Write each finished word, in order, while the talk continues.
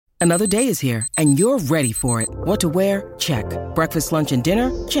Another day is here, and you're ready for it. What to wear? Check. Breakfast, lunch, and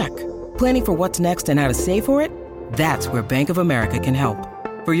dinner? Check. Planning for what's next and how to save for it? That's where Bank of America can help.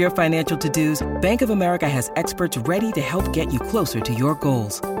 For your financial to-dos, Bank of America has experts ready to help get you closer to your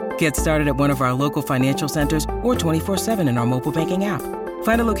goals. Get started at one of our local financial centers or 24/7 in our mobile banking app.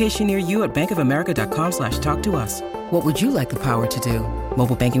 Find a location near you at bankofamerica.com/talktous. What would you like the power to do?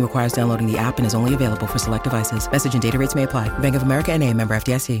 Mobile banking requires downloading the app and is only available for select devices. Message and data rates may apply. Bank of America N.A., member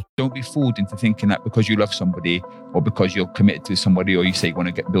FDIC. Don't be fooled into thinking that because you love somebody or because you're committed to somebody or you say you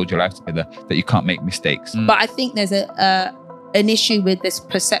want to build your life together, that you can't make mistakes. But I think there's an issue with this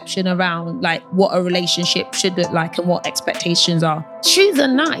perception around like what a relationship should look like and what expectations are. Shoes are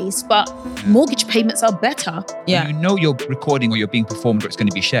nice, but mortgage payments are better. Yeah. When you know you're recording or you're being performed or it's going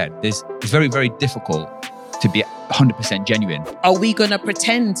to be shared, it's very, very difficult to be 100% genuine. Are we going to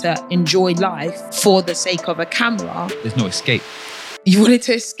pretend to enjoy life for the sake of a camera? There's no escape. You wanted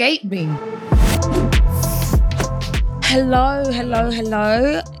to escape me. Hello.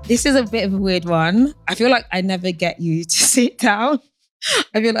 This is a bit of a weird one. I feel like I never get you to sit down.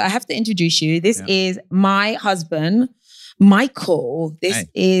 I feel like I have to introduce you. This is my husband, Michael. This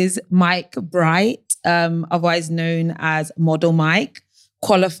is Mike Bright, otherwise known as Model Mike,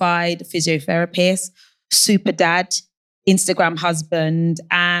 qualified physiotherapist, super dad, Instagram husband,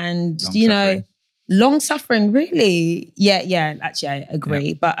 and, long suffering, really. Yeah, actually, I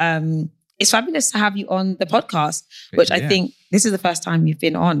agree. Yeah. But it's fabulous to have you on the podcast, which I think this is the first time you've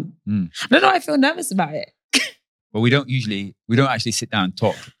been on. I don't know, I feel nervous about it. Well, we don't actually sit down and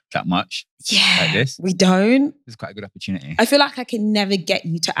talk that much like this. We don't. It's quite a good opportunity. I feel like I can never get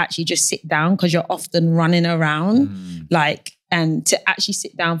you to actually just sit down because you're often running around. And to actually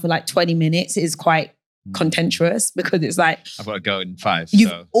sit down for like 20 minutes is quite contentious because it's like I've got to go in 5.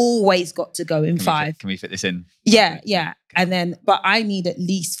 You've always got to go in 5. Can we fit this in? Yeah. And then, but I need at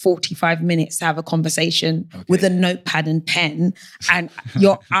least 45 minutes to have a conversation with a notepad and pen, and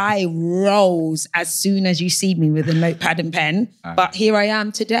your eye rolls as soon as you see me with a notepad and pen. But here I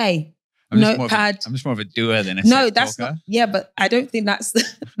am today. I'm just more of a doer than a that's talker. Not, yeah, but I don't think that's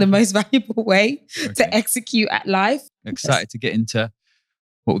the most valuable way to execute at life. Excited to get into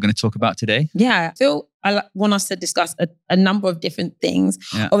what we're going to talk about today. Yeah, I feel I want us to discuss a number of different things.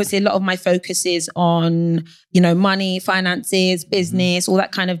 Yeah. Obviously, a lot of my focus is on, money, finances, business, all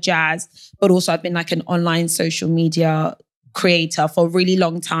that kind of jazz. But also I've been like an online social media creator for a really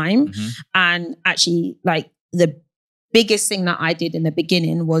long time. And actually, like the biggest thing that I did in the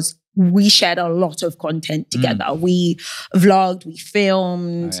beginning was we shared a lot of content together. We vlogged, we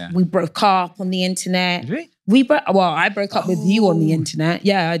filmed, we broke up on the internet. Really? I broke up with you on the internet.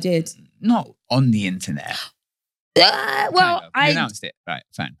 Yeah, I did. Not on the internet. I announced it, right?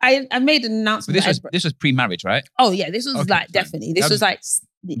 Fine. I made an announcement. But this was pre-marriage, right? Oh yeah, this was definitely. This was like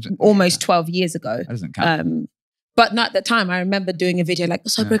almost 12 years ago. That doesn't count. But not at the time. I remember doing a video like,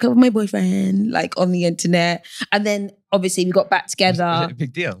 so I broke up with my boyfriend, like on the internet, and then obviously we got back together. Was it a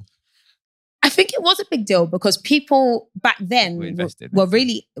big deal? I think it was a big deal because people back then were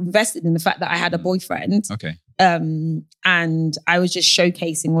really invested in the fact that I had a boyfriend. Okay. And I was just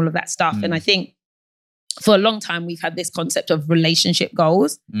showcasing all of that stuff. And I think for a long time, we've had this concept of relationship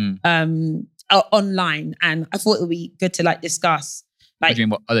goals online. And I thought it would be good to discuss. What do you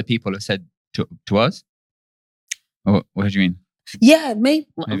mean what other people have said to us? Or what do you mean? Yeah, maybe.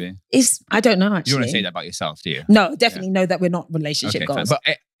 I don't know, actually. You don't want to say that about yourself, do you? No, definitely know that we're not relationship goals. Fine.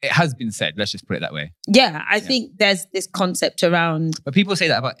 But it has been said, let's just put it that way. Yeah, I think there's this concept around... But people say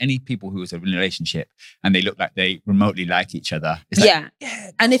that about any people who is in a relationship and they look like they remotely like each other. It's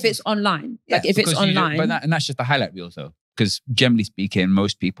and if it's online. If it's online... And that's just the highlight reel, though. Because generally speaking,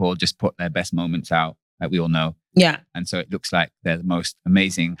 most people just put their best moments out, like we all know. Yeah. And so it looks like they're the most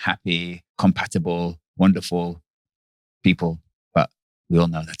amazing, happy, compatible, wonderful people. But we all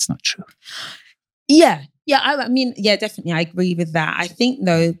know that's not true. Yeah. I mean, definitely. I agree with that. I think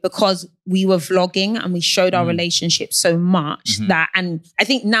though, because we were vlogging and we showed our relationship so much that, and I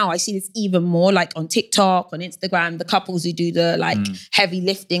think now I see this even more like on TikTok, on Instagram, the couples who do the heavy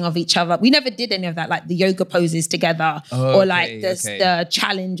lifting of each other. We never did any of that, like the yoga poses together or the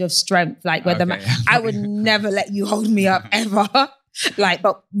challenge of strength. Like I would never let you hold me up ever.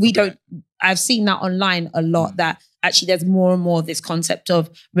 But we don't, I've seen that online a lot that actually there's more and more of this concept of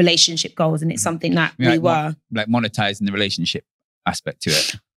relationship goals, and it's something that we were... monetizing the relationship aspect to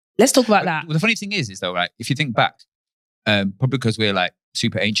it. Let's talk about that. Well, the funny thing is though, right, if you think back, probably because we're like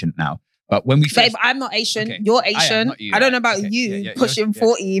super ancient now, but when we first... Babe, I'm not Asian. You're Asian. I don't know about you pushing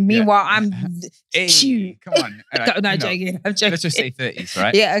 40. Meanwhile, I'm... Hey, come on. I'm joking. Let's just say 30s,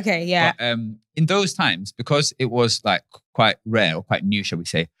 right? Yeah, okay, yeah. But, in those times, because it was like quite rare or quite new, shall we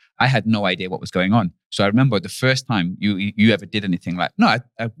say, I had no idea what was going on. So I remember the first time you ever did anything like, no,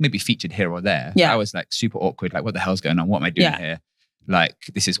 I maybe featured here or there. Yeah. I was like super awkward. Like, what the hell's going on? What am I doing here? Like,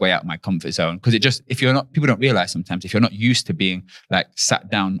 this is way out of my comfort zone. Because people don't realize sometimes, if you're not used to being like sat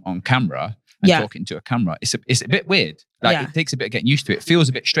down on camera and talking to a camera, it's a bit weird. Like it takes a bit of getting used to it. It feels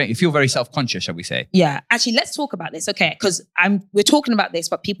a bit strange. You feel very self-conscious, shall we say. Yeah. Actually, let's talk about this. Okay. Because we're talking about this,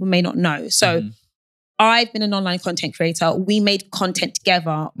 but people may not know. So I've been an online content creator. We made content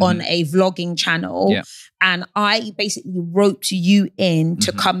together on a vlogging channel. Yeah. And I basically roped you in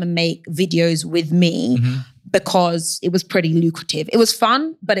to come and make videos with me because it was pretty lucrative. It was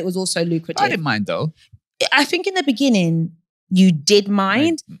fun, but it was also lucrative. I didn't mind though. I think in the beginning, you did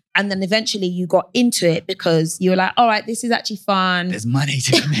mind. And then eventually you got into it because you were like, all right, this is actually fun. There's money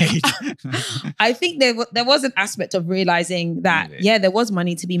to be made. I think there was an aspect of realizing that, there was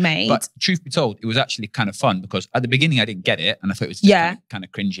money to be made. But truth be told, it was actually kind of fun because at the beginning I didn't get it. And I thought it was just kind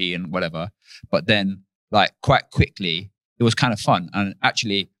of cringy and whatever. But then like quite quickly, it was kind of fun. And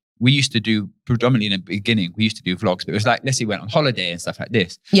actually, we used to do, predominantly in the beginning, we used to do vlogs, but it was like, let's say we went on holiday and stuff like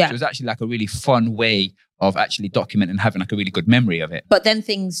this. Yeah. So it was actually like a really fun way of actually documenting and having like a really good memory of it. But then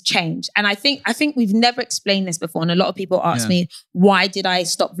things changed. And I think we've never explained this before. And a lot of people ask me, why did I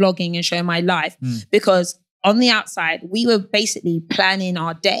stop vlogging and showing my life? Because on the outside, we were basically planning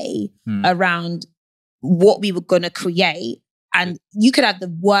our day around what we were going to create. And you could have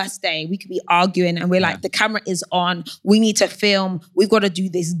the worst day. We could be arguing and we're like, the camera is on. We need to film. We've got to do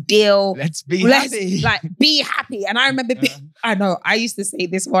this deal. Let's be happy. Like, be happy. And I remember, I know, I used to say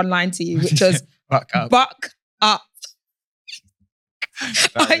this one line to you, which was, Buck up.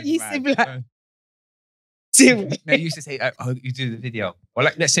 I used to be like, do it. No, you used to say, oh, you do the video. Or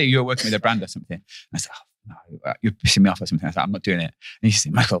like, let's say you're working with a brand or something. And I said, oh, no, you're pissing me off or something. I said, I'm not doing it. And you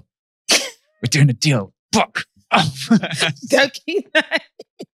say, Michael, we're doing a deal. Buck. Don't keep that.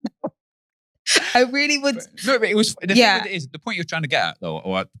 I really would. But it was the point you're trying to get at, though,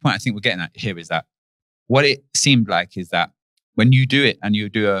 or the point I think we're getting at here is that what it seemed like is that when you do it and you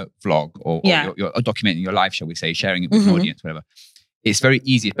do a vlog or you're documenting your life, shall we say, sharing it with an audience, whatever, it's very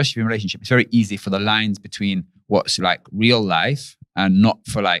easy, especially in a relationship. It's very easy for the lines between what's like real life and not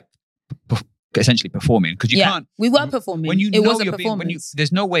for like essentially performing, because you can't. We were performing. When you it know was a you're performance.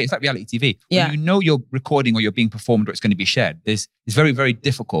 there's no way. It's like reality TV. When you know you're recording or you're being performed or it's going to be shared, it's very, very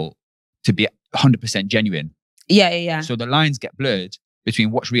difficult to be 100% genuine. Yeah. So the lines get blurred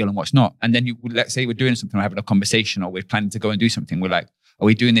between what's real and what's not. And then let's say we're doing something, we're having a conversation, or we're planning to go and do something. We're like, are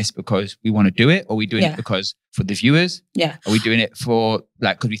we doing this because we want to do it? Or are we doing it because for the viewers? Yeah. Are we doing it for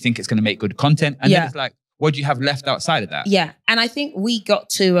like, because we think it's going to make good content? And then it's like, what do you have left outside of that? Yeah. And I think we got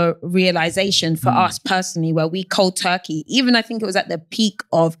to a realization for us personally where we cold turkey, even I think it was at the peak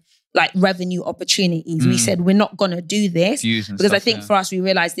of like revenue opportunities. We said, we're not going to do this because I think for us, we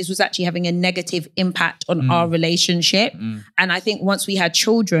realized this was actually having a negative impact on our relationship. And I think once we had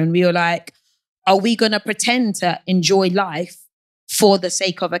children, we were like, are we going to pretend to enjoy life for the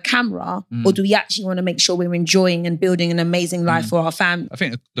sake of a camera? Or do we actually want to make sure we're enjoying and building an amazing life for our family? I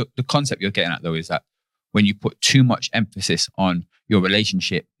think the concept you're getting at though is that when you put too much emphasis on your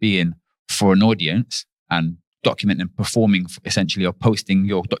relationship being for an audience and documenting and performing essentially or posting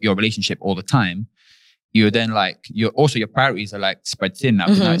your relationship all the time, you're then like, your priorities are like spread thin now.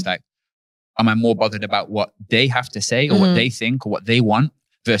 Now it's like, am I more bothered about what they have to say or what they think or what they want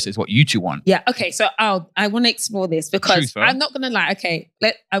versus what you two want? Yeah. Okay. So I want to explore this because I'm not going to lie. Okay.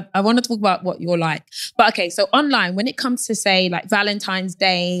 I want to talk about what you're like. But okay. So online, when it comes to say like Valentine's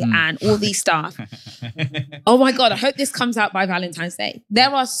Day and all these stuff, oh my God, I hope this comes out by Valentine's Day. There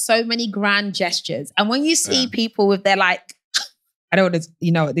are so many grand gestures. And when you see people with their like, I don't want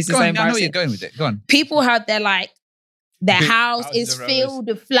to, this is so embarrassing. I know where you're going with it. Go on. People have their like, their house is filled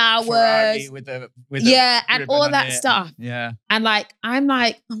with flowers. With and all that stuff. Yeah. And like, I'm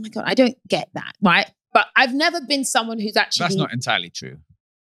like, oh my God, I don't get that, right? But I've never been someone who's actually... That's not entirely true.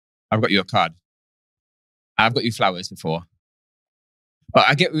 I've got you a card. I've got you flowers before. But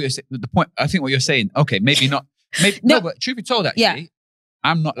I get what you're saying. The point, I think what you're saying, okay, maybe not. No, but truth be told, actually,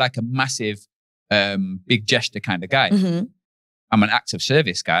 I'm not like a massive big gesture kind of guy. I'm an acts of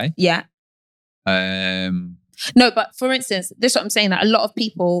service guy. Yeah. No, but for instance, this is what I'm saying, that a lot of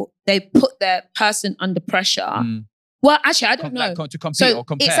people, they put their person under pressure. Well, actually, I don't know. To compete or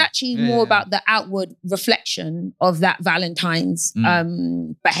compare. It's actually more about the outward reflection of that Valentine's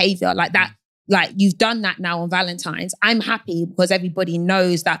behavior. Like that, like you've done that now on Valentine's. I'm happy because everybody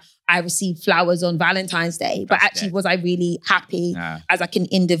knows that I received flowers on Valentine's Day. But actually, was I really happy as like an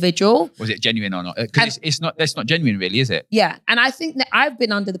individual? Was it genuine or not? Because that's not genuine really, is it? Yeah. And I think that I've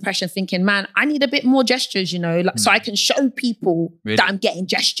been under the pressure thinking, man, I need a bit more gestures, like, so I can show people that I'm getting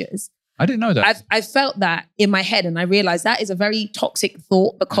gestures. I didn't know that. I felt that in my head, and I realized that is a very toxic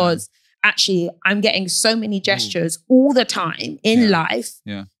thought because actually I'm getting so many gestures all the time in life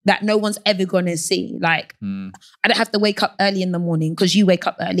that no one's ever going to see. Like I don't have to wake up early in the morning because you wake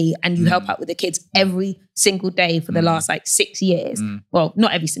up early and you help out with the kids every single day for the last like 6 years. Well,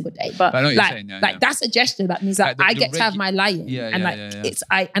 not every single day, but I know what you're like, saying. like that's a gesture that means that I get to have my lion.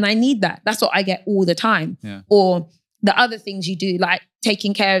 And I need that. That's what I get all the time. Or the other things you do, like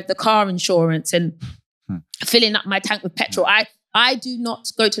taking care of the car insurance and filling up my tank with petrol. I do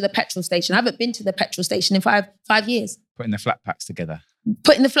not go to the petrol station. I haven't been to the petrol station in five years. Putting the flat packs together.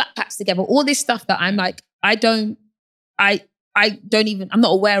 All this stuff that I'm like, I'm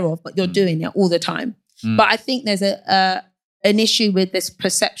not aware of, but you're doing it all the time. But I think there's an issue with this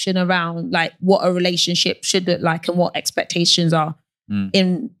perception around like what a relationship should look like and what expectations are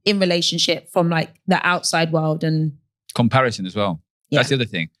in relationship from like the outside world and comparison as well. That's the other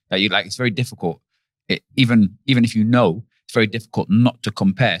thing that you like. It's very difficult. Even if you know, it's very difficult not to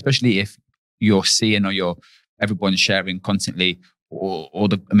compare, especially if you're seeing or everyone's sharing constantly all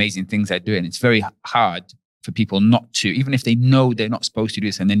the amazing things they're doing. It's very hard for people not to, even if they know they're not supposed to do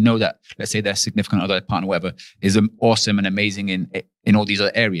this and they know that, let's say their significant other, partner, whatever, is awesome and amazing in all these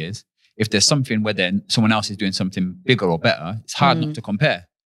other areas. If there's something where then someone else is doing something bigger or better, it's hard not to compare.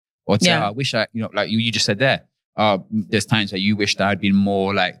 Or to, I wish like you just said there, there's times that you wish that I'd been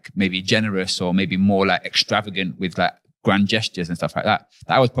more like maybe generous or maybe more like extravagant with like grand gestures and stuff like that.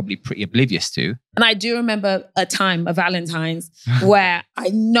 That I was probably pretty oblivious to. And I do remember a time of Valentine's where I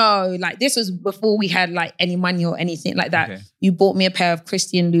know, like this was before we had like any money or anything like that. Okay. You bought me a pair of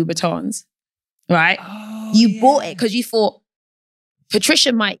Christian Louboutins, right? Oh, you bought it because you thought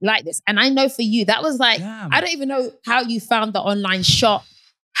Patricia might like this. And I know for you, that was like, I don't even know how you found the online shop,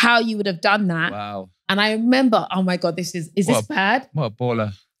 how you would have done that. Wow. And I remember, oh my God, is this bad? What a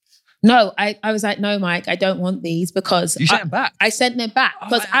baller. No, I was like, no, Mike, I don't want these because you sent them back. I sent them back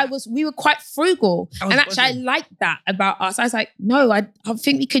because we were quite frugal, and actually I liked that about us. I was like, no, I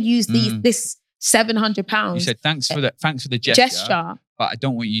think we could use this £700. You said thanks for the gesture, but I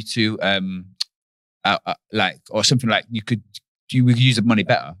don't want you to like or something like you could use the money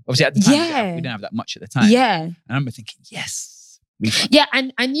better. Obviously at the time we didn't have that much at the time. Yeah, and I remember thinking yes. Yeah,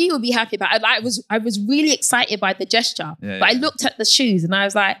 and I knew you would be happy about it. I was really excited by the gesture, but I looked at the shoes and I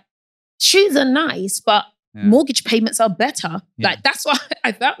was like, shoes are nice, but mortgage payments are better. Yeah. Like that's what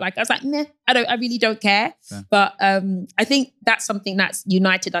I felt like. I was like, nah, I really don't care. Yeah. But I think that's something that's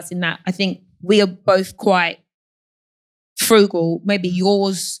united us in that. I think we are both quite frugal. Maybe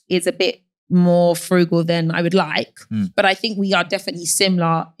yours is a bit more frugal than I would like, but I think we are definitely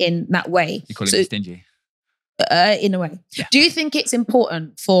similar in that way. You call it stingy? In a way. Yeah. Do you think it's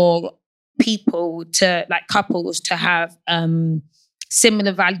important for people to, like couples, to have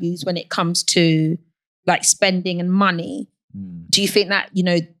similar values when it comes to like spending and money? Do you think that,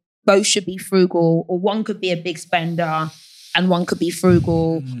 both should be frugal, or one could be a big spender and one could be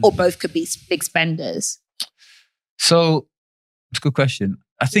frugal, or both could be big spenders? So it's a good question.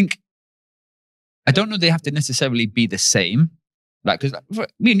 I don't know they have to necessarily be the same. Like, because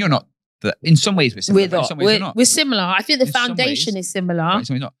me and you're not, in some ways we're similar. In some ways we're not. We're similar. I think the foundation is similar. Right,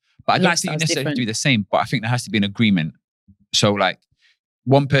 so we're not. But I don't think you necessarily have to be the same, but I think there has to be an agreement. So like,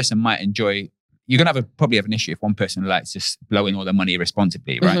 one person might enjoy, you're going to probably have an issue if one person likes just blowing all their money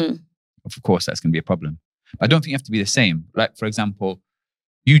irresponsibly, right? Mm-hmm. Of course, that's going to be a problem. But I don't think you have to be the same. Like, for example,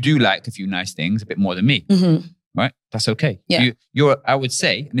 you do like a few nice things a bit more than me, right? That's okay. Yeah. I would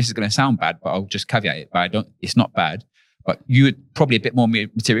say, and this is going to sound bad, but I'll just caveat it, but it's not bad, but you're probably a bit more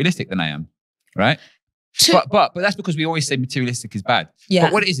materialistic than I am, right? But that's because we always say materialistic is bad. Yeah.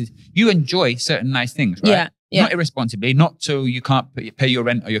 But what it is you enjoy certain nice things, right? Yeah. Yeah. Not irresponsibly, not so you can't pay your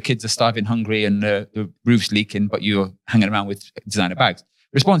rent or your kids are starving hungry and the roof's leaking, but you're hanging around with designer bags.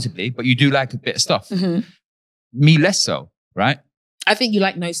 Responsibly, but you do like a bit of stuff. Mm-hmm. Me less so, right? I think you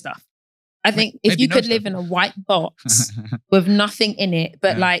like no stuff. I think if you could live in a white box with nothing in it,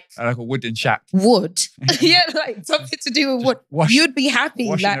 but like a wooden shack. Wood. Yeah, like something to do with wood. You'd be happy.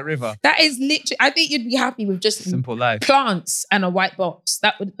 Washing a river. That is literally, I think you'd be happy with just simple life. Plants and a white box.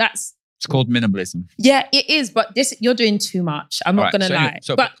 It's called minimalism. Yeah, it is, but you're doing too much. I'm not going to lie.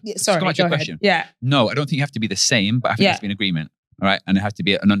 Sorry, go ahead. Yeah. No, I don't think you have to be the same, but I think there has to be an agreement, all right? And it has to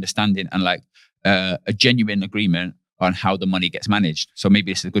be an understanding and like a genuine agreement on how the money gets managed. So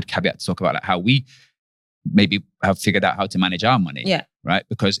maybe this is a good caveat to talk about like how we maybe have figured out how to manage our money. Yeah. Right.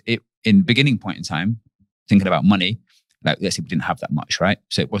 Because in beginning point in time, thinking about money, like let's say we didn't have that much, right?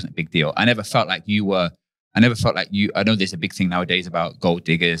 So it wasn't a big deal. I never felt like I know there's a big thing nowadays about gold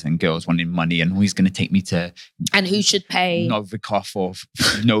diggers and girls wanting money and who's going to take me to... And who should pay... Novikov or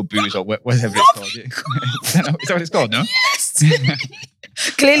no booze or whatever it's called. Is that what it's called, no? Yes.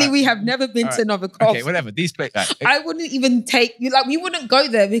 Clearly we have never been to Novikov. Okay, whatever. These places... I wouldn't even take... we wouldn't go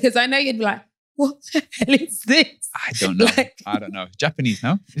there because I know you'd be like, what the hell is this? I don't know. I don't know. Japanese,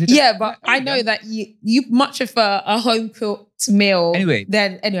 no? Yeah, but I know that you much prefer a home cooked meal.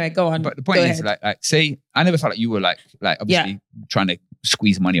 Anyway, go on. But the point is, like, say, I never felt like you were like obviously trying to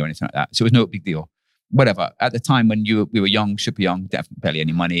squeeze money or anything like that. So it was no big deal. Whatever. At the time when we were young, super young, definitely barely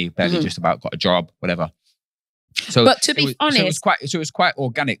any money, barely just about got a job, whatever. So, but to be honest, it was quite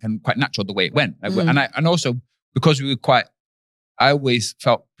organic and quite natural the way it went. And also because we were quite. I always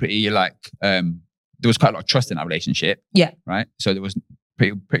felt pretty like there was quite a lot of trust in our relationship. Yeah. Right. So there was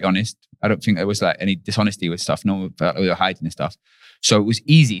pretty honest. I don't think there was like any dishonesty with stuff. No one felt like we were hiding and stuff. So it was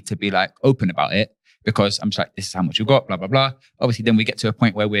easy to be like open about it because I'm just like, this is how much you got, blah, blah, blah. Obviously, then we get to a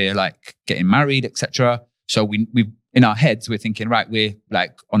point where we're like getting married, etc. So we in our heads, we're thinking, right, we're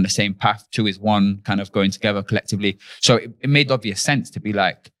like on the same path. Two is one, kind of going together collectively. So it made obvious sense to be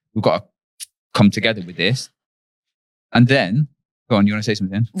like, we've got to come together with this. And then, go on, you want to say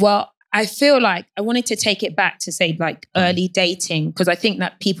something? Well, I feel like I wanted to take it back to say like early dating, because I think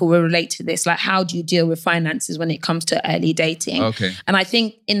that people will relate to this. Like, how do you deal with finances when it comes to early dating? Okay. And I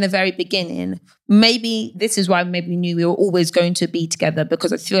think in the very beginning, maybe this is why maybe we knew we were always going to be together,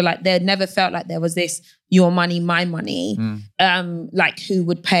 because I feel like there never felt like there was this your money, my money. Like who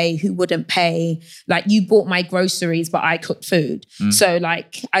would pay, who wouldn't pay. Like you bought my groceries, but I cooked food. So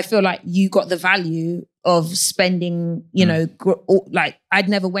like, I feel like you got the value of spending, you know, like I'd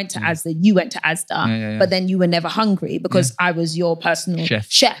never went to Asda, you went to Asda, but then you were never hungry because I was your personal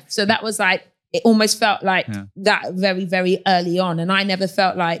chef. So that was like, it almost felt like that very, very early on. And I never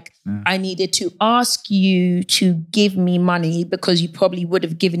felt like I needed to ask you to give me money, because you probably would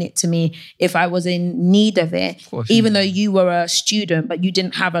have given it to me if I was in need of it, even though you were a student, but you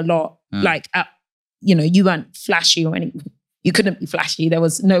didn't have a lot, like, you know, you weren't flashy or anything. You couldn't be flashy. There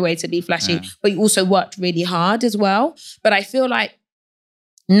was no way to be flashy, but you also worked really hard as well. But I feel like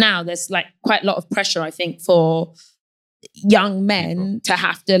now there's like quite a lot of pressure, I think, for young men to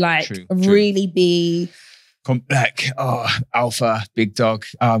have to like really be like, alpha, big dog,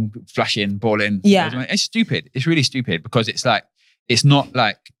 flashing, balling. Yeah. It's stupid. It's really stupid, because it's like, it's not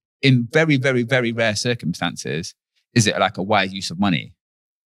like, in very, very, very rare circumstances, is it like a wise use of money?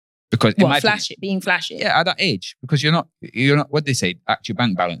 Because being flashy. Yeah, at that age, because you're not what they say, actual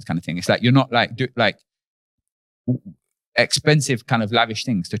bank balance kind of thing. It's like you're not like expensive kind of lavish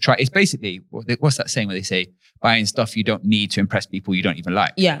things to try. It's basically what's that saying where they say buying stuff you don't need to impress people you don't even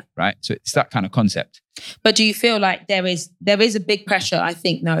like. Yeah. Right. So it's that kind of concept. But do you feel like there is a big pressure? I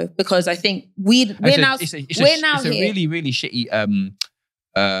think no, because I think we're now here. It's a really, really shitty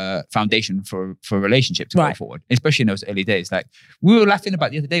foundation for a relationship to go forward, especially in those early days. Like we were laughing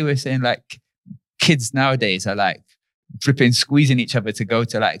about the other day, we were saying like kids nowadays are like flipping squeezing each other to go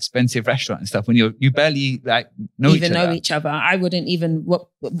to like expensive restaurant and stuff when you barely like know each other. I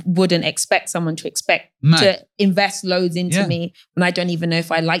wouldn't expect someone to to invest loads into me when I don't even know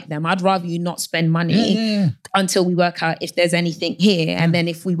if I like them. I'd rather you not spend money until we work out if there's anything here, and then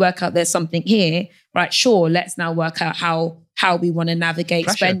if we work out there's something here, right, sure, let's now work out how we want to navigate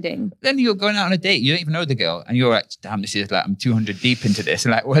spending. Then you're going out on a date, you don't even know the girl, and you're like, damn, this is like, I'm 200 deep into this,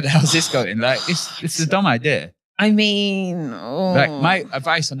 and like, where the hell's this going? Like, it's a dumb idea. I mean, like my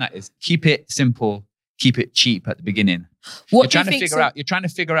advice on that is keep it simple, keep it cheap at the beginning. You're trying to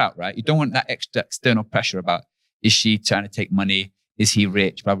figure out, right? You don't want that extra external pressure about, is she trying to take money? Is he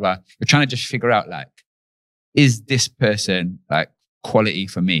rich? Blah, blah. You're trying to just figure out like, is this person like quality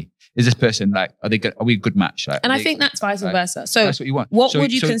for me? Is this person like, are we a good match? Like, and I think that's vice versa. So that's what you want. What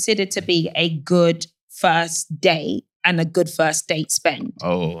would you consider to be a good first date and a good first date spend?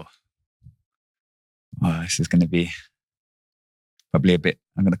 Oh, this is going to be probably a bit,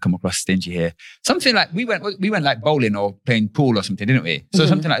 I'm going to come across stingy here. Something like we went like bowling or playing pool or something, didn't we? So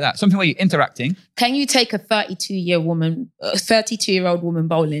something like that. Something where you're interacting. Can you take a 32-year-old woman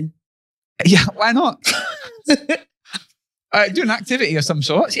bowling? Yeah, why not? Do an activity of some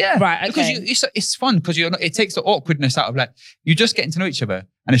sort. Yeah. Right, okay. Because it's fun, because it takes the awkwardness out of like, you're just getting to know each other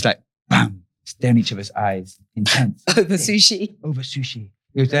and it's like, bam, staring each other's eyes, intense. Over sushi.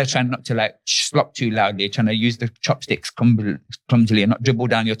 You're there trying not to like slop too loudly, trying to use the chopsticks clumsily and not dribble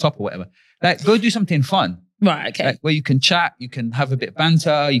down your top or whatever. Like, go do something fun. Right, okay. Like where you can chat, you can have a bit of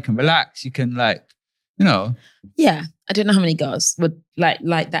banter, you can relax, you can like, you know. Yeah, I don't know how many girls would like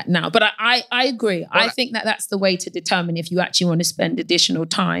that now, but I agree. Well, I think that's the way to determine if you actually want to spend additional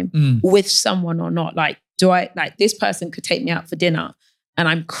time with someone or not. Like, do I like this person could take me out for dinner and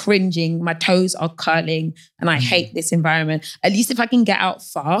I'm cringing, my toes are curling, and I hate this environment. At least if I can get out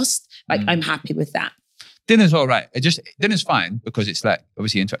fast, like I'm happy with that. Dinner's all right. Dinner's fine because it's like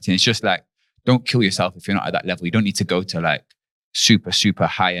obviously interacting. It's just like, don't kill yourself if you're not at that level. You don't need to go to like super, super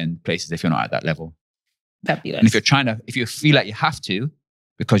high end places if you're not at that level. Fabulous. And if you feel like you have to,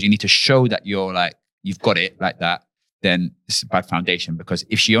 because you need to show that you're like, you've got it like that, then it's a bad foundation. Because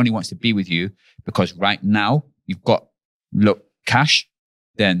if she only wants to be with you because right now you've got cash,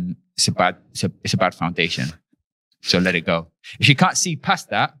 then it's a bad foundation. So let it go. If you can't see past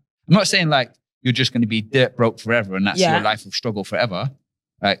that, I'm not saying like you're just going to be dirt broke forever and that's your life of struggle forever.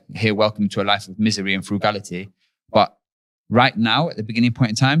 Like, here, welcome to a life of misery and frugality. But right now, at the beginning point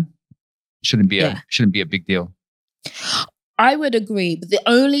in time, shouldn't be a big deal. I would agree, but the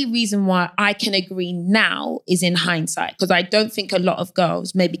only reason why I can agree now is in hindsight, because I don't think a lot of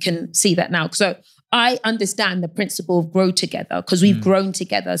girls maybe can see that now. So I understand the principle of grow together because we've grown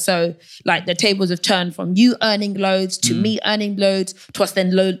together. So like the tables have turned from you earning loads to me earning loads to us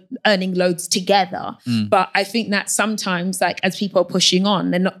then earning loads together. But I think that sometimes like as people are pushing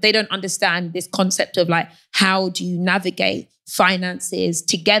on, they don't understand this concept of like, how do you navigate finances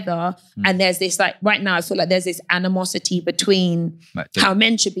together? And there's this like, right now I feel like there's this animosity between how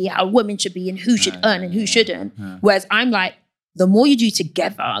men should be, how women should be, and who should earn and who shouldn't. Whereas I'm like, the more you do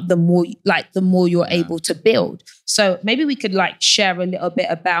together, the more you're able to build. So maybe we could like share a little bit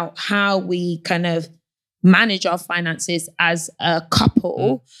about how we kind of manage our finances as a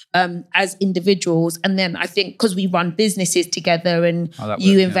couple, as individuals. And then I think because we run businesses together and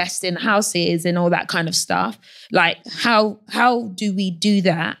you invest in houses and all that kind of stuff, like how do we do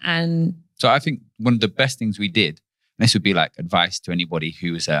that? And so I think one of the best things we did, and this would be like advice to anybody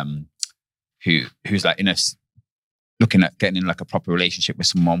who's like looking at getting in like a proper relationship with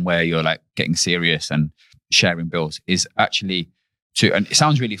someone where you're like getting serious and sharing bills, is actually and it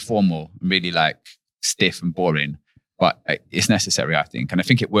sounds really formal and really like stiff and boring, but it's necessary, I think. And I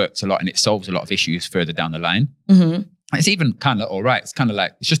think it works a lot and it solves a lot of issues further down the line. It's even kind of all right. It's kind of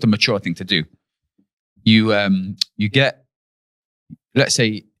like, it's just a mature thing to do. You get, let's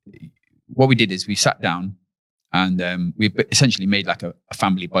say, what we did is we sat down and we essentially made like a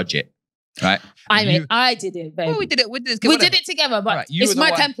family budget. Right. I did it, baby. Well, we did it together, but it's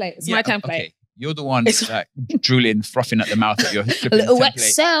my template. It's my template. Okay. You're the one like drooling, frothing at the mouth at your a little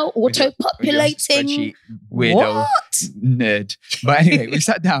Excel auto-populating weirdo nerd. But anyway, we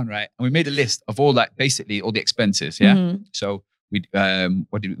sat down, right, and we made a list of all like basically all the expenses. Yeah. So we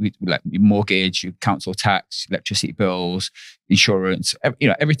what did we like? Mortgage, council tax, electricity bills, insurance.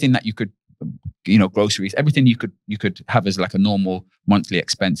 Everything that you could, groceries, everything you could have as like a normal monthly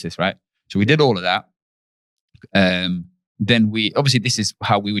expenses, right? So we did all of that. Then obviously this is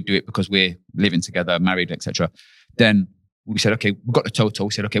how we would do it because we're living together, married, etc. Then we said, okay, we've got the total.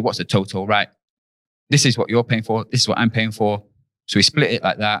 We said, okay, what's the total? Right. This is what you're paying for. This is what I'm paying for. So we split it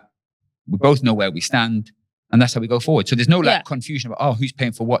like that. We both know where we stand. And that's how we go forward. So there's no confusion about, who's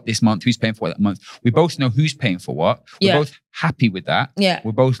paying for what this month? Who's paying for what that month? We both know who's paying for what. We're both happy with that. Yeah.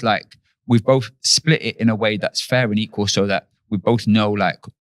 We're both like, we've both split it in a way that's fair and equal so that we both know like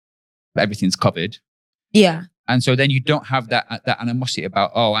everything's covered. Yeah. And so then you don't have that animosity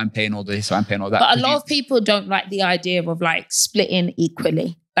about, I'm paying all this or I'm paying all that. But a lot of people don't like the idea of like splitting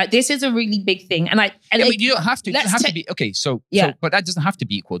equally. Like this is a really big thing. And you don't have to. It doesn't have to be. Okay, so but that doesn't have to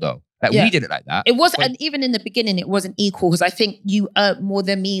be equal though. Like we did it like that. It wasn't, and even in the beginning, it wasn't equal because I think you earned more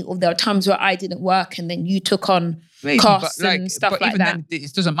than me, or there were times where I didn't work and then you took on costs and stuff like that. Then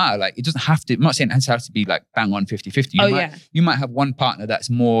it doesn't matter. Like it doesn't have to, I'm not saying it has to be like bang on 50-50. You might have one partner that's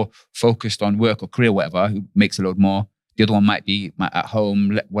more focused on work or career, whatever, who makes a load more. The other one might be at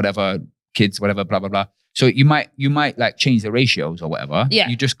home, whatever, kids, whatever, blah, blah, blah. So you might like change the ratios or whatever. Yeah.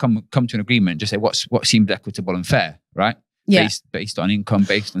 You just come to an agreement, just say what seems equitable and fair, right? Yeah. Based on income,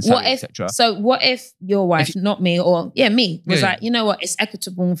 based on salary, etc. So what if your wife, not me, or me, was like, you know what, it's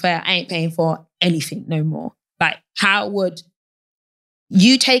equitable and fair. I ain't paying for anything no more. Like, how would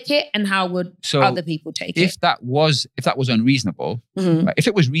you take it, and how would other people take it? If that was unreasonable, right, if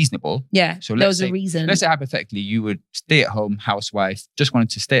it was reasonable, so there was a reason. Let's say hypothetically, you would stay at home, housewife, just wanted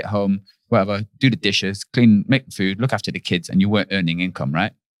to stay at home, whatever, do the dishes, clean, make the food, look after the kids, and you weren't earning income,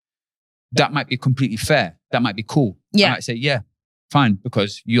 right? That might be completely fair. That might be cool. I might say, fine,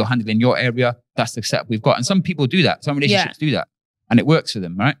 because you're handling your area. That's the setup we've got. And some people do that. Some relationships do that. And it works for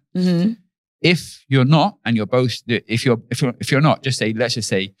them, right? If you're not, and you're both, if you're not, let's just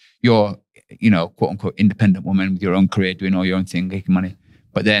say you're, quote unquote, independent woman with your own career, doing all your own thing, making money,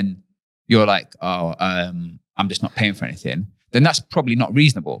 but then you're like, I'm just not paying for anything. Then that's probably not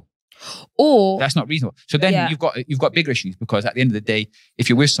reasonable. Or that's not reasonable. So then you've got bigger issues, because at the end of the day, if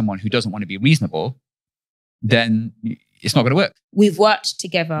you're with someone who doesn't want to be reasonable, then it's not going to work. We've worked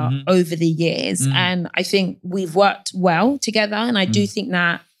together over the years, and I think we've worked well together. And I do think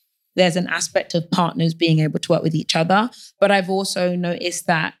that there's an aspect of partners being able to work with each other. But I've also noticed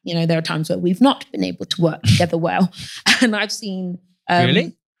that, there are times where we've not been able to work together well. And I've seen...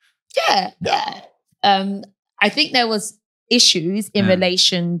 really? Yeah. I think there was issues in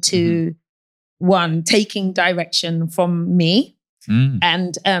relation to one, taking direction from me.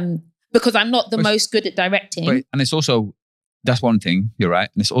 And because I'm not the most good at directing. And it's also, that's one thing, you're right.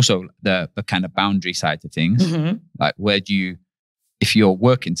 And it's also the kind of boundary side to things. Like, where do you, if you're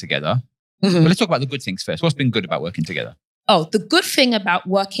working together, but let's talk about the good things first. What's been good about working together? Oh, the good thing about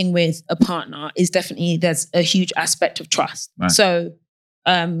working with a partner is definitely there's a huge aspect of trust. Right. So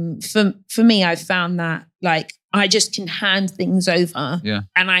for me, I've found that like I just can hand things over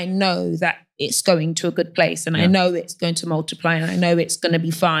and I know that it's going to a good place, and I know it's going to multiply, and I know it's going to be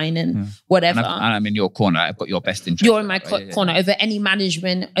fine and whatever. And I'm in your corner. I've got your best interest. You're in my corner over any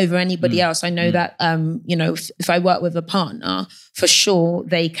management, over anybody else. I know that, if I work with a partner, for sure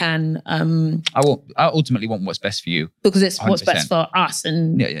they can... I ultimately want what's best for you. Because it's 100%. What's best for us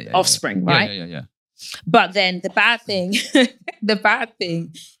and offspring, right? Yeah. But then the bad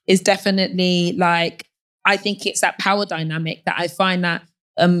thing is definitely like, I think it's that power dynamic that I find that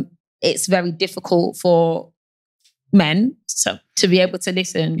it's very difficult for men to be able to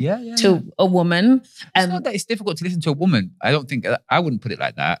listen to a woman. It's not that it's difficult to listen to a woman. I don't think, I wouldn't put it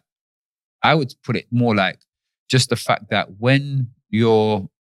like that. I would put it more like just the fact that when you're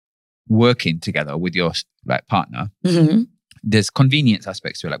working together with your like partner, there's convenience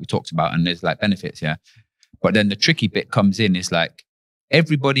aspects to it, like we talked about, and there's like benefits, But then the tricky bit comes in is like,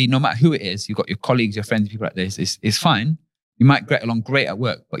 everybody, no matter who it is, you've got your colleagues, your friends, people like this, is fine. You might get along great at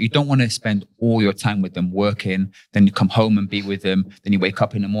work, but you don't want to spend all your time with them working. Then you come home and be with them. Then you wake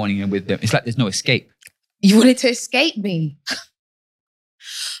up in the morning and with them. It's like there's no escape. You wanted to escape me.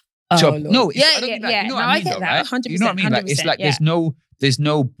 So, no, I don't think that. You know what I mean, get that. 100%. You know what I mean? Like, it's like there's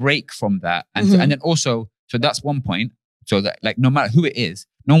no break from that, and and then also, so that's one point. So that like no matter who it is,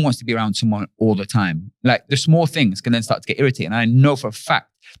 no one wants to be around someone all the time. Like the small things can then start to get irritating. And I know for a fact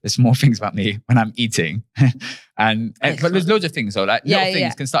there's small things about me when I'm eating. but there's loads of things though. Like little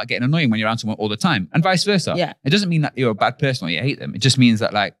things can start getting annoying when you're around someone all the time, and vice versa. Yeah. It doesn't mean that you're a bad person or you hate them. It just means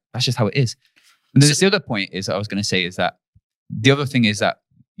that like that's just how it is. And the other point is that I was going to say is that the other thing is that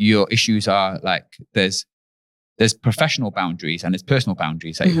your issues are like there's professional boundaries and there's personal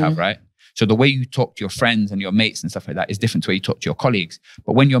boundaries that you have, right? So the way you talk to your friends and your mates and stuff like that is different to the way you talk to your colleagues.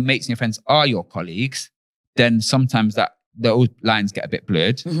 But when your mates and your friends are your colleagues, then sometimes those lines get a bit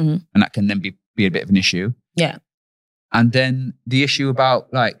blurred, and that can then be a bit of an issue. Yeah. And then the issue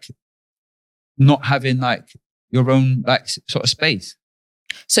about like not having like your own like sort of space.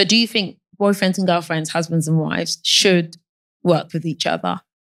 So do you think boyfriends and girlfriends, husbands and wives should work with each other?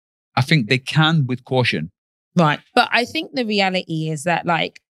 I think they can with caution. Right. But I think the reality is that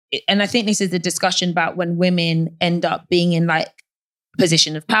like, and I think this is the discussion about when women end up being in like a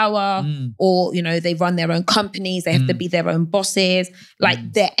position of power or, they run their own companies, they have to be their own bosses.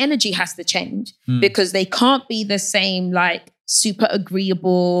 Like their energy has to change because they can't be the same like super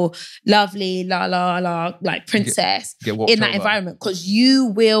agreeable, lovely, like princess in that environment, because you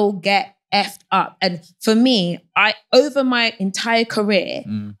will get effed up. And for me, over my entire career,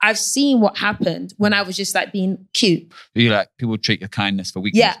 I've seen what happened when I was just like being cute. You like people treat your kindness for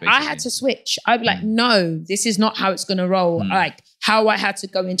weakness. Yeah, basically. I had to switch. I'd be like, no, this is not how it's going to roll. Like how I had to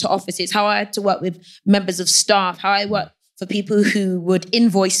go into offices, how I had to work with members of staff, how I worked for people who would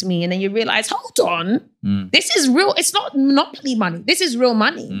invoice me. And then you realize, hold on, this is real. It's not monopoly money. This is real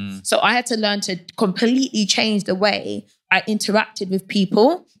money. So I had to learn to completely change the way I interacted with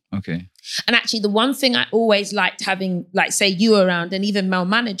people. Okay. And actually, the one thing I always liked having, like, say you around and even male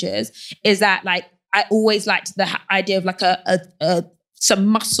managers is that, like, I always liked the idea of like some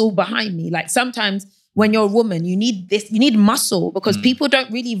muscle behind me. Like sometimes when you're a woman, you need muscle because people don't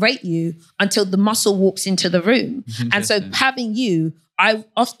really rate you until the muscle walks into the room. And so having you, I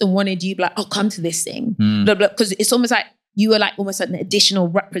often wanted you like, oh, come to this thing. Because it's almost like you were like almost an additional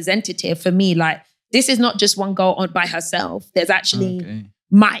representative for me. Like, this is not just one girl on by herself. There's actually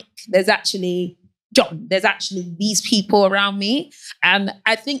Mike, there's actually John, there's actually these people around me. And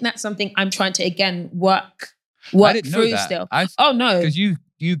I think that's something I'm trying to, again, work through still. Oh, no. Because you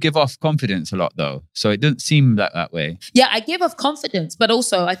you give off confidence a lot though. So it doesn't seem that way. Yeah, I give off confidence, but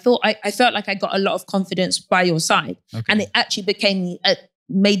also I felt like I got a lot of confidence by your side. Okay. And it actually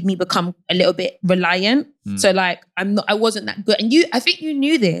made me become a little bit reliant. So like I wasn't that good. And I think you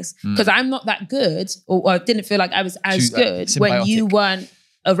knew this because I'm not that good or I didn't feel like I was as good when you weren't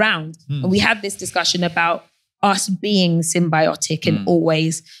around. And we had this discussion about us being symbiotic and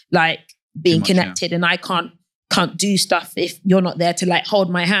always like being connected. And I can't do stuff if you're not there to like hold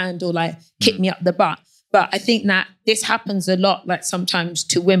my hand or like kick me up the butt. But I think that this happens a lot, like sometimes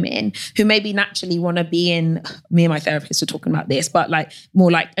to women who maybe naturally want to be in, me and my therapist were talking about this, but like more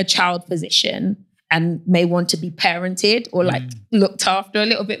like a child position and may want to be parented or like looked after a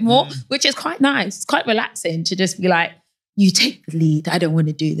little bit more, which is quite nice. It's quite relaxing to just be like, you take the lead. I don't want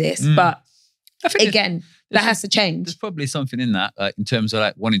to do this. But I think again, that has to change. There's probably something in that, like in terms of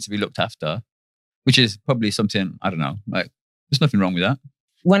like wanting to be looked after, which is probably something, I don't know, like there's nothing wrong with that.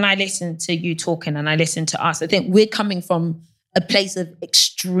 When I listen to you talking and I listen to us, I think we're coming from a place of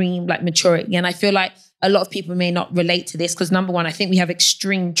extreme like maturity. And I feel like a lot of people may not relate to this because number one, I think we have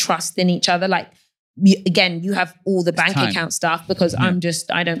extreme trust in each other. Like you have all the bank account stuff because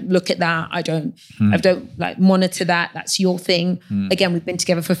I don't look at that. I don't like monitor that. That's your thing. Again, we've been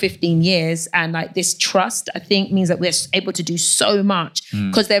together for 15 years and like this trust, I think means that we're able to do so much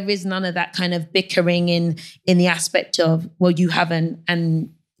because there is none of that kind of bickering in the aspect of, well, you haven't and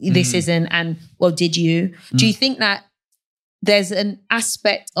this isn't and well, did you? Do you think that there's an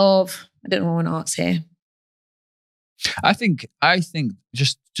aspect of, I don't know what I want to ask here. I think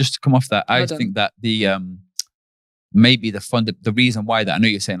just to come off that, I think that the maybe the reason why that, I know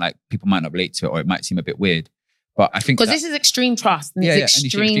you're saying like people might not relate to it or it might seem a bit weird, but I think because this is extreme trust and it's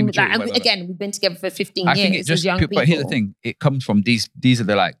extreme like, again, we've been together for 15 years. I think as young people. But here's the thing, it comes from these are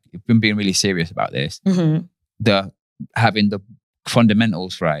the like, you've been being really serious about this. The having the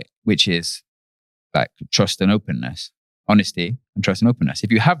fundamentals right, which is like trust and openness, honesty and trust and openness.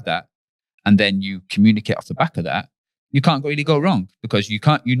 If you have that and then you communicate off the back of that, you can't really go wrong because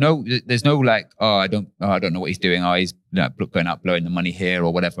there's no like, I don't know what he's doing. Oh, he's going out blowing the money here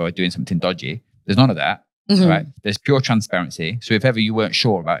or whatever, or doing something dodgy. There's none of that, right? There's pure transparency. So if ever you weren't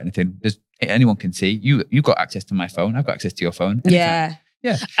sure about anything, anyone can see. You got access to my phone. I've got access to your phone. Anytime.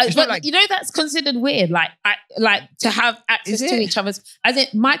 Yeah. But like, you know, that's considered weird. Like to have access to each other's. I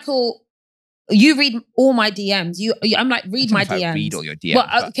think Michael, you read all my DMs. I'm like, read my DMs. Read all your DMs.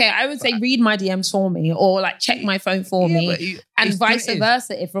 Well, okay, I would say read my DMs for me, or like check my phone for me, and vice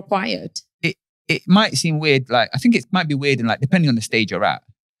versa if required. It might seem weird. Like I think it might be weird, and like depending on the stage you're at.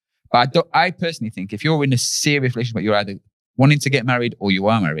 But I personally think if you're in a serious relationship, you're either wanting to get married or you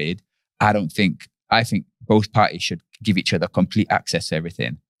are married. I think both parties should give each other complete access to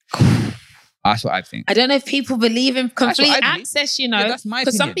everything. That's what I think. I don't know if people believe in complete access, you know. Yeah, that's my opinion.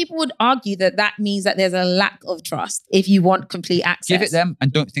 Because some people would argue that means that there's a lack of trust if you want complete access. Give it them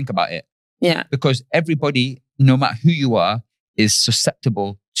and don't think about it. Yeah. Because everybody, no matter who you are, is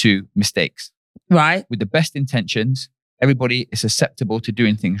susceptible to mistakes. Right. With the best intentions, everybody is susceptible to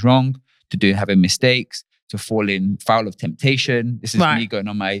doing things wrong, having mistakes, to falling foul of temptation. This is me going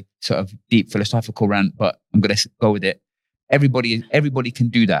on my sort of deep philosophical rant, but I'm going to go with it. Everybody can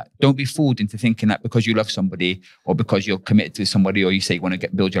do that. Don't be fooled into thinking that because you love somebody or because you're committed to somebody or you say you want to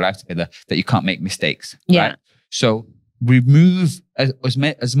build your life together, that you can't make mistakes. Yeah. Right? So remove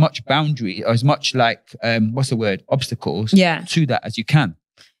as much boundary, as much like, obstacles to that as you can.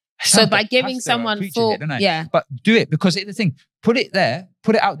 So by giving someone full, But do it because it's the thing. Put it there,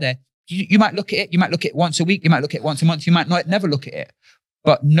 put it out there. You might look at it. You might look at it once a week. You might look at it once a month. You might never look at it.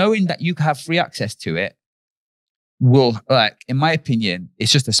 But knowing that you have free access to it will, like, in my opinion,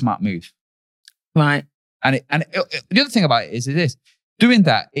 it's just a smart move. Right. And the other thing about it is this. Doing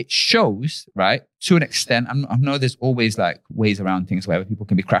that, it shows, right, to an extent, I know there's always like ways around things where people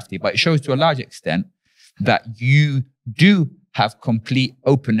can be crafty, but it shows to a large extent that you do have complete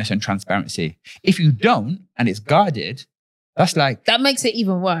openness and transparency. If you don't, and it's guarded, that's like... That makes it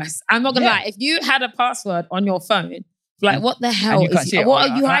even worse. I'm not going to lie. If you had a password on your phone, like, what the hell is it? What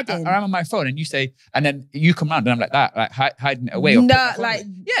are you hiding? I'm on my phone and you say, and then you come around and I'm like that, like hiding it away. No, like...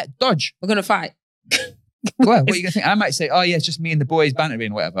 Yeah, dodge. We're going to fight. Well, what are you going to think? I might say, oh yeah, it's just me and the boys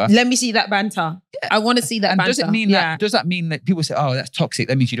bantering, whatever. Let me see that banter. Yeah. I want to see that banter. Does that mean that people say, oh, that's toxic?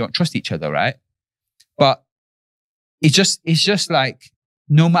 That means you don't trust each other, right? But it's just like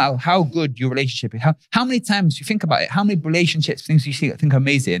no matter how good your relationship is, how many times you think about it, how many relationships, things you see that think are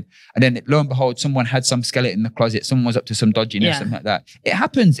amazing, and then lo and behold, someone had some skeleton in the closet, someone was up to some dodginess, something like that. It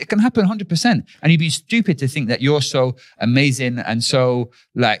happens. It can happen 100%. And you'd be stupid to think that you're so amazing and so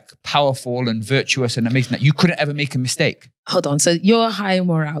like powerful and virtuous and amazing that you couldn't ever make a mistake. Hold on. So you're a high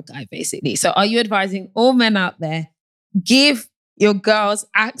morale guy, basically. So are you advising all men out there, give your girls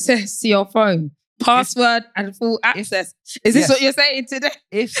access to your phone? Password and full access. Is this what you're saying today?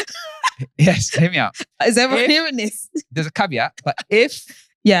 Yes, hear me out. Is everyone hearing this? There's a caveat, but if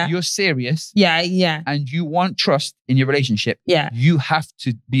you're serious and you want trust in your relationship, you have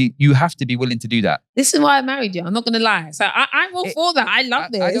to be willing to do that. This is why I married you. I'm not going to lie. So I'm all for that. I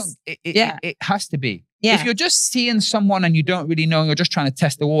love this. It has to be. Yeah. If you're just seeing someone and you don't really know, and you're just trying to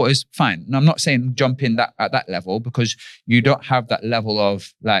test the waters, fine. And I'm not saying jump in at that level because you don't have that level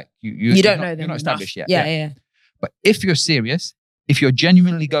of like you don't know them. You're not established yet. Yeah. But if you're serious, if you're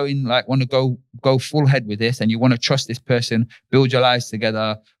genuinely going like want to go full head with this, and you want to trust this person, build your lives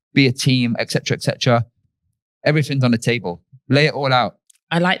together, be a team, etc., everything's on the table. Lay it all out.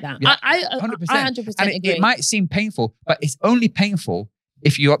 I like that. Yeah, I 100%. 100% and agree. It might seem painful, but it's only painful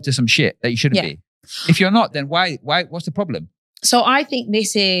if you're up to some shit that you shouldn't be. If you're not, then why? What's the problem? So I think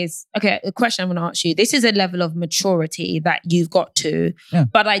this is, okay, the question I'm going to ask you, this is a level of maturity that you've got to,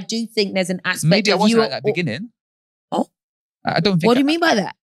 but I do think there's an aspect Maybe of I wasn't you. At that beginning. Oh? I don't think. What do you mean by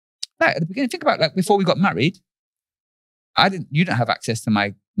that? Like at the beginning, think about like before we got married, you didn't have access to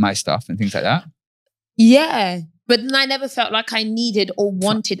my stuff and things like that. Yeah. But then I never felt like I needed or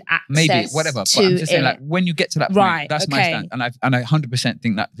wanted access. Maybe, whatever. But I'm just saying, like, when you get to that point, that's my stand. And I 100%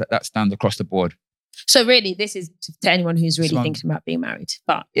 think that stands across the board. So really, this is to anyone who's really thinking about being married.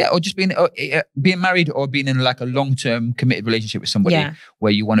 But or just being married or being in like a long-term committed relationship with somebody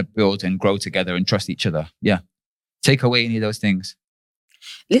where you want to build and grow together and trust each other. Yeah. Take away any of those things.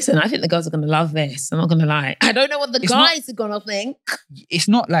 Listen, I think the girls are going to love this. I'm not going to lie. I don't know what the guys are going to think. It's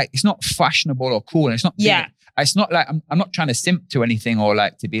not fashionable or cool. And it's not. It's not like I'm not trying to simp to anything or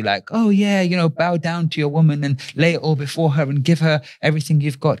like to be like, oh yeah, bow down to your woman and lay it all before her and give her everything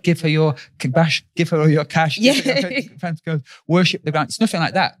you've got. Give her your cash. Give her all your cash. Worship the ground. It's nothing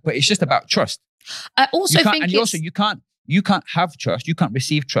like that. But it's just about trust. I also think, and also you can't have trust. You can't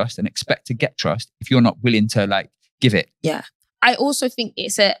receive trust and expect to get trust if you're not willing to like give it. Yeah. I also think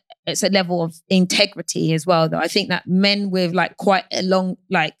it's a level of integrity as well, though. I think that men with like quite a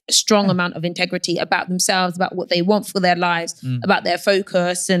strong amount of integrity about themselves, about what they want for their lives, about their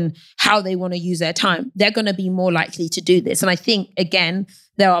focus and how they want to use their time, they're going to be more likely to do this. And I think, again,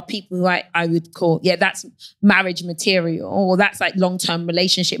 there are people who I would call, that's marriage material or that's like long-term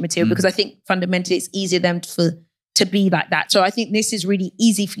relationship material because I think fundamentally it's easier to be like that. So I think this is really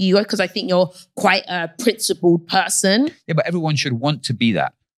easy for you because I think you're quite a principled person. Yeah, but everyone should want to be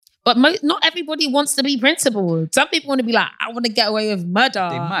that. But not everybody wants to be principled. Some people want to be like, I want to get away with murder.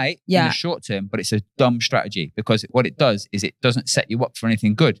 They might in the short term, but it's a dumb strategy because what it does is it doesn't set you up for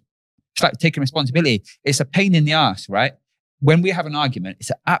anything good. It's like taking responsibility. It's a pain in the ass, right? When we have an argument,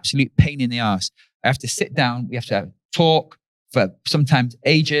 it's an absolute pain in the ass. I have to sit down. We have to talk for sometimes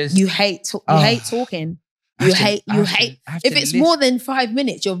ages. You hate talking. You hate. If it's more than 5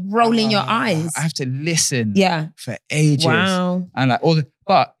 minutes, you're rolling your eyes. I have to listen for ages. Wow. And like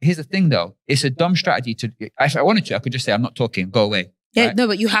but here's the thing though, it's a dumb strategy if I wanted to, I could just say, I'm not talking, go away. Yeah, right? No,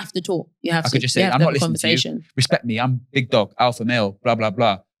 but you have to talk. I could just say, I'm not listening to you. Respect me. I'm big dog, alpha male, blah, blah,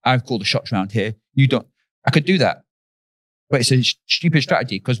 blah. I've called the shots around here. You don't. I could do that. But it's a stupid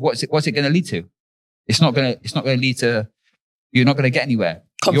strategy because what's it going to lead to? It's not going to lead to, you're not going to get anywhere.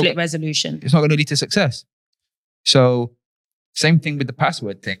 Conflict resolution. It's not going to lead to success. So same thing with the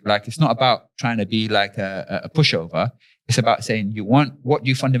password thing. Like it's not about trying to be like a pushover. It's about saying you want what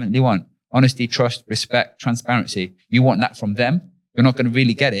you fundamentally want. Honesty, trust, respect, transparency. You want that from them. You're not going to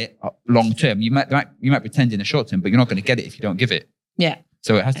really get it long term. You might pretend in the short term, but you're not going to get it if you don't give it. Yeah.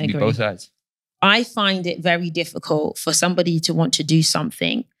 So it has to be both sides. I find it very difficult for somebody to want to do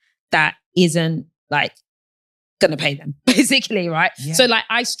something that isn't like going to pay them, basically, right? Yeah. So like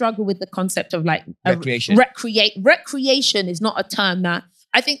I struggle with the concept of like recreation. Recreation is not a term that,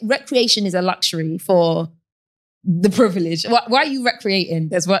 I think recreation is a luxury for the privileged. Why are you recreating?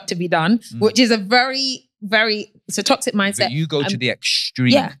 There's work to be done, which is a very, very, it's a toxic mindset. But you go to the extreme.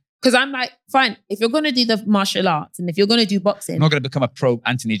 Yeah. Because I'm like, fine, if you're going to do the martial arts and if you're going to do boxing. I'm not going to become a pro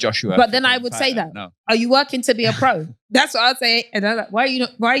Anthony Joshua. But then I would say that. No. Are you working to be a pro? That's what I'd say. And I'm like, why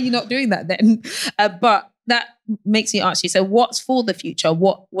are you not doing that then? But that makes me ask you, so what's for the future?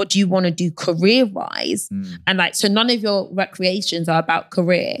 What do you want to do career-wise? And like, so none of your recreations are about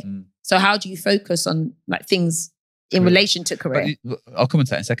career. So how do you focus on like things in relation to career. But I'll come on to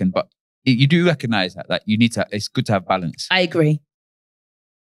that in a second. But you do recognize that you need to. It's good to have balance. I agree.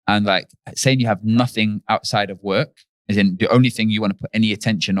 And like saying you have nothing outside of work, as in the only thing you want to put any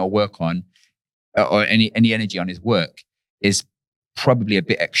attention or work on, or any energy on is work, is probably a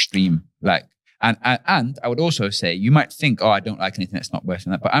bit extreme. Like, and I would also say you might think, I don't like anything that's not worse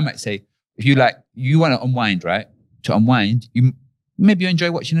than that. But I might say, if you want to unwind, right? To unwind, you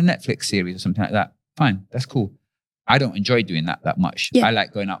enjoy watching a Netflix series or something like that. Fine, that's cool. I don't enjoy doing that much. Yeah. I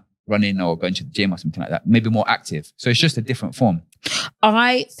like going out running or going to the gym or something like that. Maybe more active. So it's just a different form.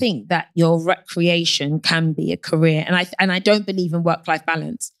 I think that your recreation can be a career, and I don't believe in work-life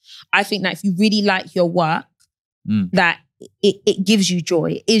balance. I think that if you really like your work, that it gives you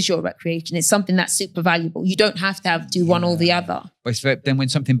joy. It is your recreation. It's something that's super valuable. You don't have to do one or the other. But then when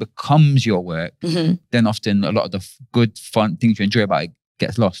something becomes your work, then often a lot of the good, fun things you enjoy about it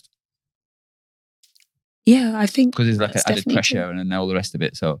gets lost. Yeah, I think because there's like an added pressure and then all the rest of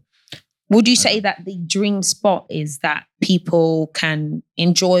it. So, would you say that the dream spot is that people can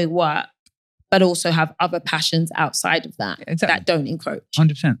enjoy work, but also have other passions outside of that that don't encroach?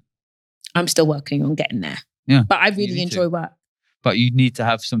 100%. I'm still working on getting there. Yeah, but I really enjoy work. But you need to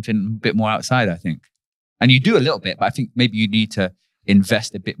have something a bit more outside, I think. And you do a little bit, but I think maybe you need to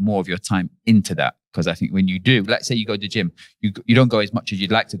invest a bit more of your time into that. Because I think when you do, let's say you go to the gym, you don't go as much as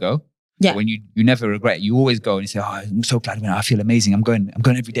you'd like to go. Yeah. But when you never regret it, you always go and you say, I'm so glad I feel amazing. I'm going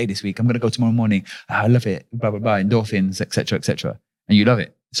every day this week. I'm going to go tomorrow morning. I love it. Blah, blah, blah. Endorphins, etc., etc. And you love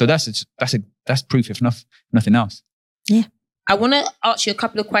it. So that's proof, if nothing else. Yeah. I want to ask you a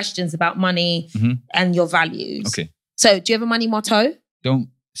couple of questions about money and your values. Okay. So do you have a money motto? Don't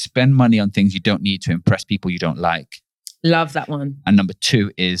spend money on things you don't need to impress people you don't like. Love that one. And number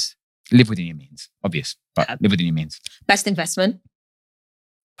 2 is live within your means. Obvious, but live within your means. Best investment?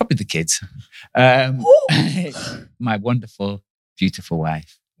 Probably the kids. My wonderful, beautiful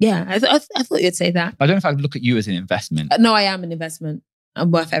wife. Yeah, I thought you'd say that. I don't know if I would look at you as an investment. No, I am an investment. I'm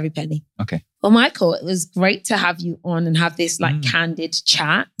worth every penny. Okay. Well, Michael, it was great to have you on and have this candid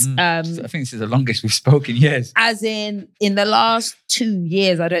chat. I think this is the longest we've spoken in years. As in the last 2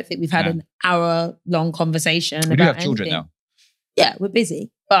 years, I don't think we've had an hour-long conversation. We do have children now. Yeah, we're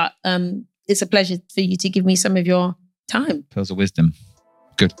busy. But it's a pleasure for you to give me some of your time. Pearls of wisdom.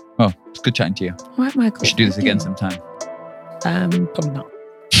 Good. Oh, it's good chatting to you. All right, Michael. We should do this again sometime. Probably not.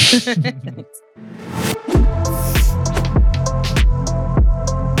 Thanks.